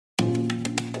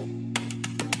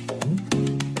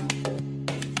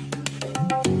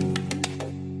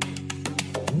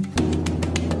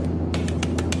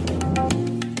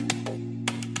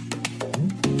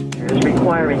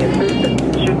hearing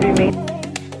assistance should be made.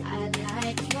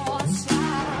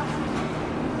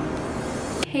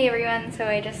 Hey everyone, so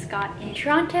I just got in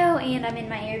Toronto and I'm in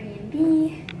my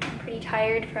Airbnb. I'm pretty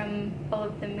tired from all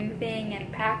of the moving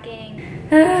and packing,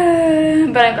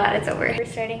 but I'm glad it's over. We're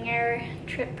starting our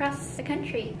trip across the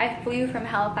country. I flew from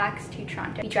Halifax to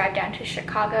Toronto. We drive down to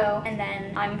Chicago and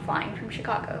then I'm flying from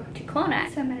Chicago to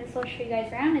Kelowna. So I might as well show you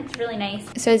guys around. It's really nice.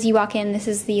 So as you walk in, this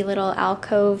is the little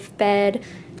alcove bed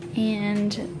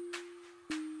and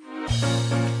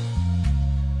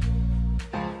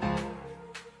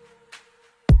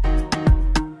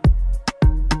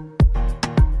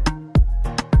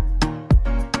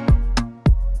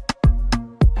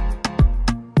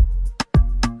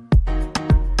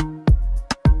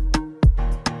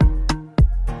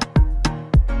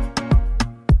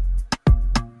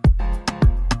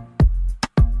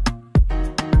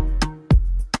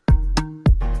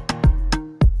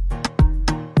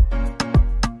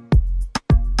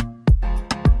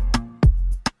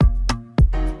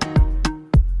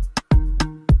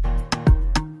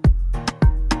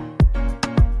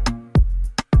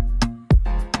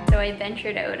I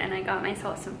ventured out and I got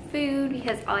myself some food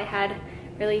because all I had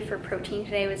really for protein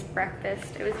today was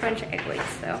breakfast. It was a bunch of egg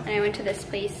whites though. And I went to this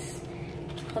place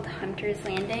called Hunter's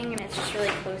Landing and it's just really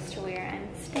close to where I'm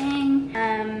staying.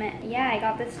 Yeah, I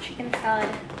got this chicken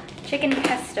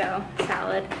pesto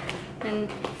salad, and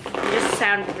it just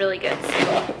sounded really good.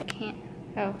 So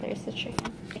oh, there's the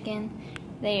chicken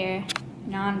there,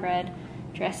 non-bread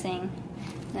dressing,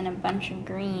 then a bunch of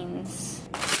greens.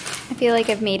 I feel like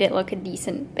I've made it look a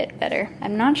decent bit better.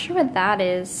 I'm not sure what that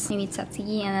is. Maybe it's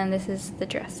tzatziki, and then this is the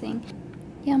dressing.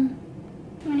 Yum.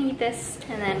 I'm gonna eat this,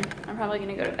 and then I'm probably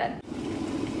gonna go to bed.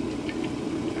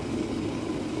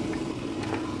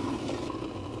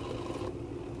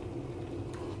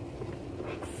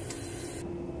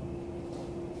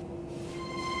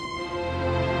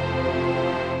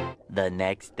 The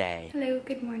next day. Hello,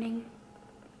 good morning.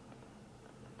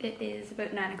 It is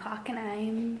about 9 o'clock and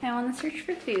I'm now on the search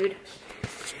for food.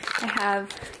 I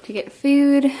have to get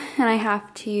food and I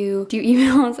have to do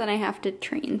emails and I have to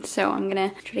train. So I'm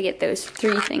gonna try to get those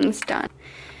 3 things done.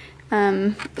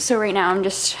 So right now I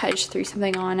just threw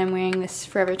something on. I'm wearing this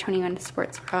Forever 21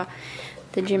 sports bra,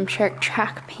 the Gymshark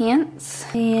track pants,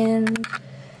 and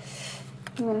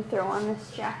I'm gonna throw on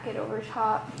this jacket over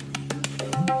top.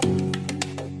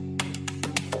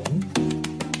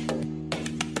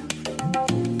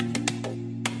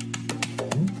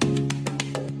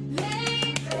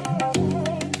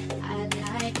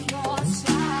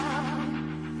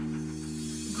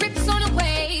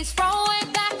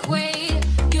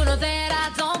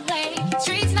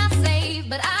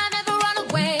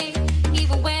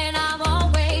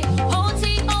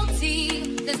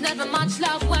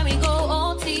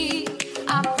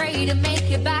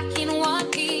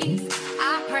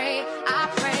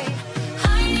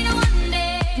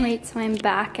 Right, so I'm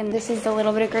back and this is the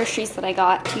little bit of groceries that I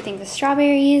got. 2 things of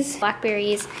strawberries,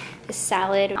 blackberries, this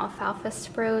salad, alfalfa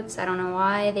sprouts. I don't know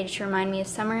why, they just remind me of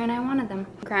summer and I wanted them.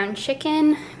 Ground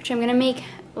chicken, which I'm gonna make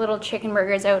little chicken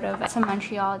burgers out of. Some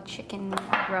Montreal chicken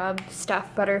rub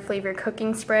stuff, butter flavored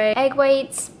cooking spray, egg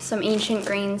whites, some ancient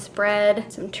grains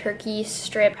bread, some turkey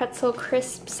strip, pretzel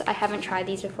crisps. I haven't tried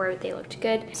these before, but they looked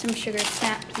good. Some sugar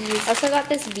snap peas. I also got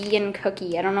this vegan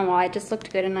cookie. I don't know why, it just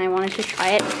looked good and I wanted to try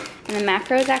it. And the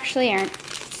macros actually aren't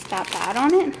that bad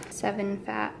on it. 7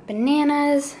 fat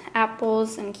bananas,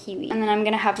 apples, and kiwi. And then I'm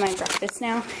gonna have my breakfast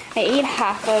now. I ate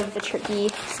half of the turkey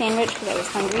sandwich because I was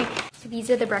hungry. So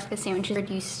these are the breakfast sandwiches: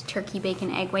 reduced turkey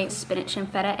bacon egg white, spinach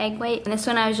and feta egg white. And this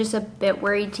one I was just a bit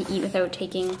worried to eat without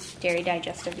taking dairy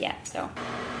digestive yet, so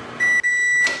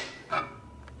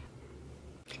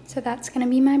that's gonna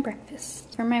be my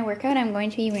breakfast. For my workout, I'm going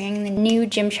to be wearing the new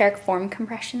Gymshark form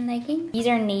compression leggings. These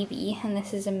are navy, and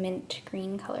this is a mint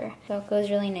green color. So it goes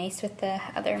really nice with the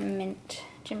other mint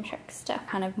Gymshark stuff.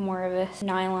 Kind of more of a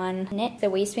nylon knit. The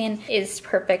waistband is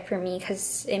perfect for me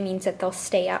because it means that they'll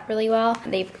stay up really well.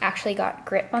 They've actually got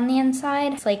grip on the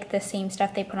inside. It's like the same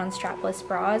stuff they put on strapless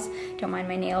bras. Don't mind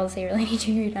my nails, they really need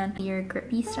to be redone. Your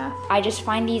grippy stuff. I just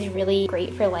find these really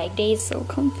great for leg days. So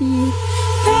comfy.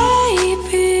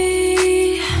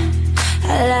 Baby,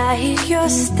 I like your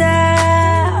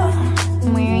style.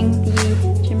 I'm wearing the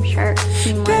Gymshark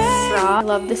seamless bra. I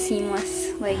love the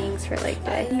seamless leggings for leg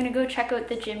day. I'm gonna go check out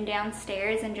the gym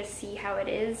downstairs and just see how it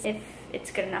is. If it's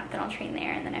good enough, then I'll train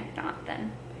there, and then if not,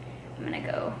 then I'm gonna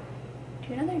go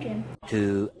to another gym.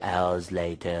 2 hours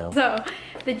later. So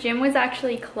the gym was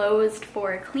actually closed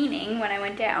for cleaning when I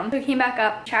went down. So I came back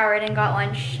up, showered and got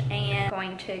lunch, and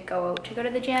going to go out to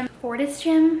the gym. Fortis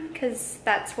gym because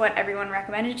that's what everyone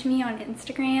recommended to me on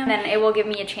Instagram. Then it will give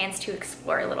me a chance to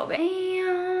explore a little bit.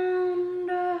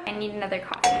 And I need another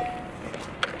coffee.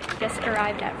 Just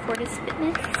arrived at Fortis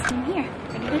Fitness. I'm here,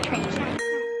 ready to train.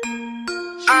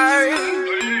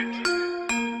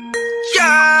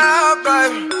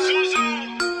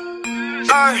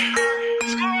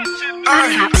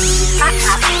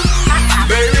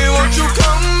 Baby, won't you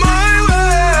come my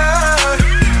way?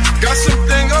 Got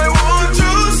something I want to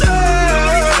say.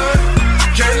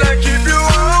 Can I keep you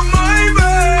on my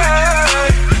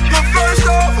bed? But first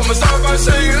off, I'ma start by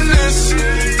saying this.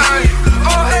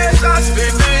 All hands last,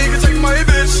 baby, you can take my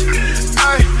bitch.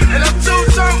 And I'm too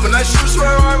tough when I shoot, swear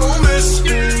I won't miss.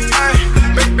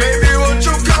 Baby, won't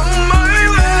you come my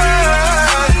way?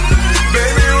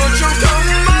 Baby, won't you come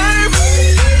my way?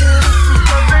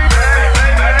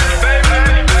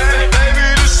 Baby,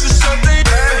 this is something.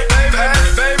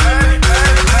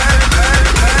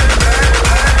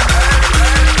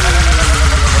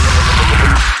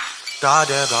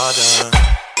 Goddamn. Goddamn.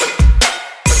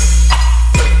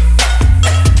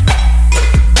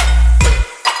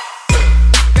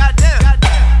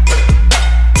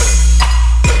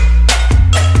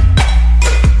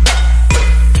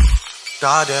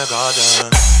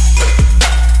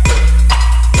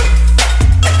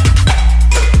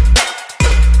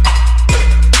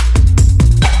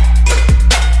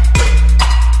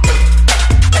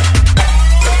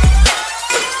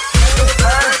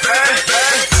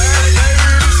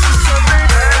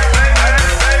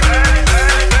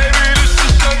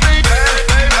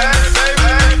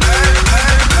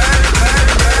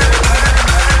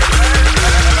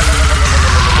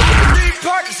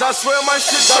 I swear my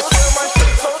shit.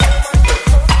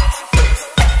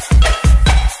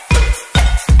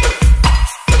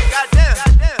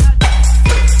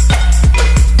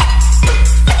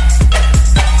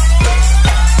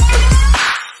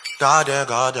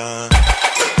 Goddamn.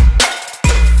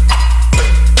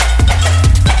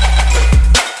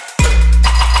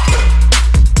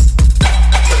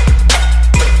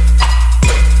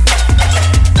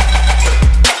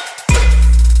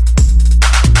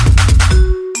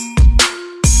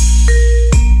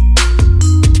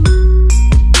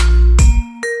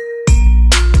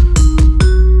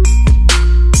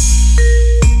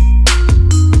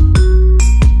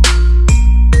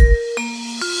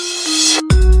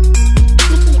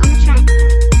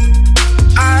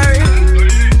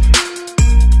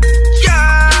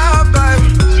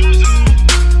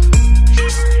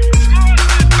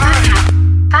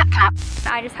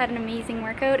 I just had an amazing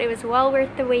workout. It was well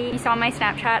worth the wait. You saw my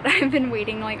Snapchat. I've been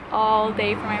waiting like all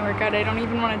day for my workout. I don't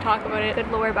even want to talk about it. Good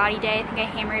lower body day. I think I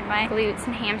hammered my glutes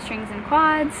and hamstrings and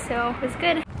quads, so it was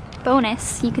good.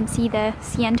 Bonus, you can see the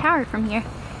CN Tower from here.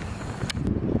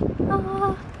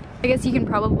 I guess you can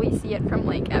probably see it from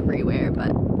like everywhere, but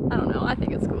I don't know, I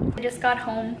think it's cool. I just got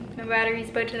home. My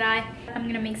battery's about to die. I'm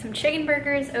gonna make some chicken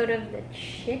burgers out of the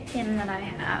chicken that I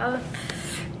have.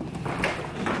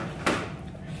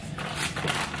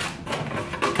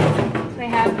 I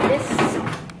have this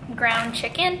ground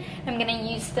chicken. I'm gonna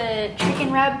use the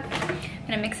chicken rub. I'm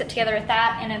gonna mix it together with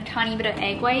that and a tiny bit of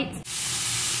egg whites.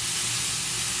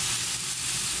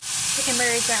 Chicken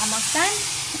burgers are almost done.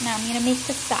 Now I'm gonna make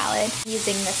the salad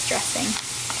using this dressing.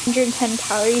 110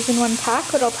 calories in one pack,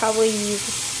 but I'll probably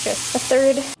use just a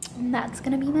third. And that's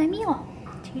gonna be my meal.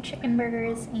 2 chicken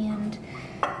burgers and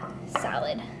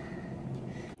salad.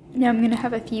 Now I'm gonna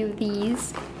have a few of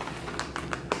these.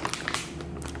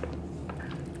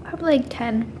 Probably like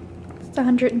 10. It's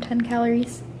 110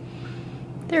 calories.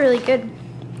 They're really good.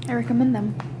 I recommend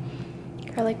them.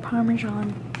 Garlic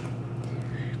parmesan.